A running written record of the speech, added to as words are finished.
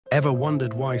Ever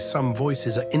wondered why some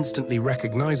voices are instantly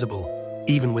recognizable,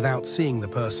 even without seeing the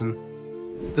person?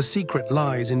 The secret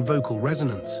lies in vocal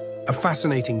resonance, a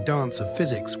fascinating dance of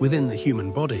physics within the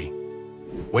human body.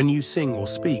 When you sing or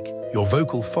speak, your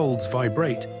vocal folds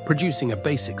vibrate, producing a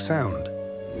basic sound.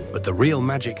 But the real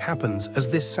magic happens as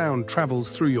this sound travels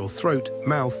through your throat,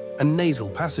 mouth, and nasal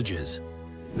passages.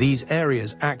 These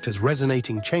areas act as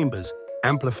resonating chambers,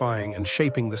 amplifying and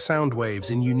shaping the sound waves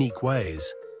in unique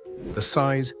ways. The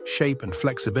size, shape, and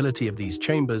flexibility of these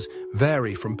chambers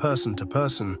vary from person to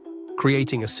person,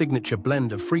 creating a signature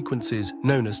blend of frequencies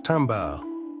known as timbre.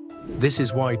 This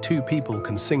is why two people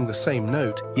can sing the same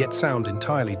note yet sound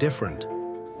entirely different.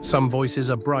 Some voices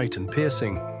are bright and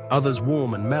piercing, others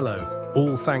warm and mellow,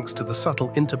 all thanks to the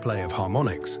subtle interplay of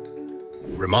harmonics.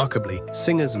 Remarkably,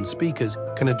 singers and speakers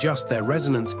can adjust their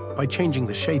resonance by changing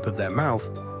the shape of their mouth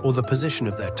or the position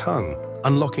of their tongue,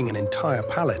 unlocking an entire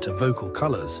palette of vocal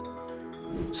colors.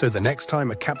 So the next time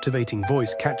a captivating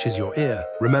voice catches your ear,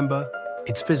 remember,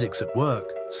 it's physics at work,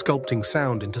 sculpting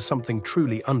sound into something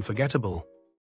truly unforgettable.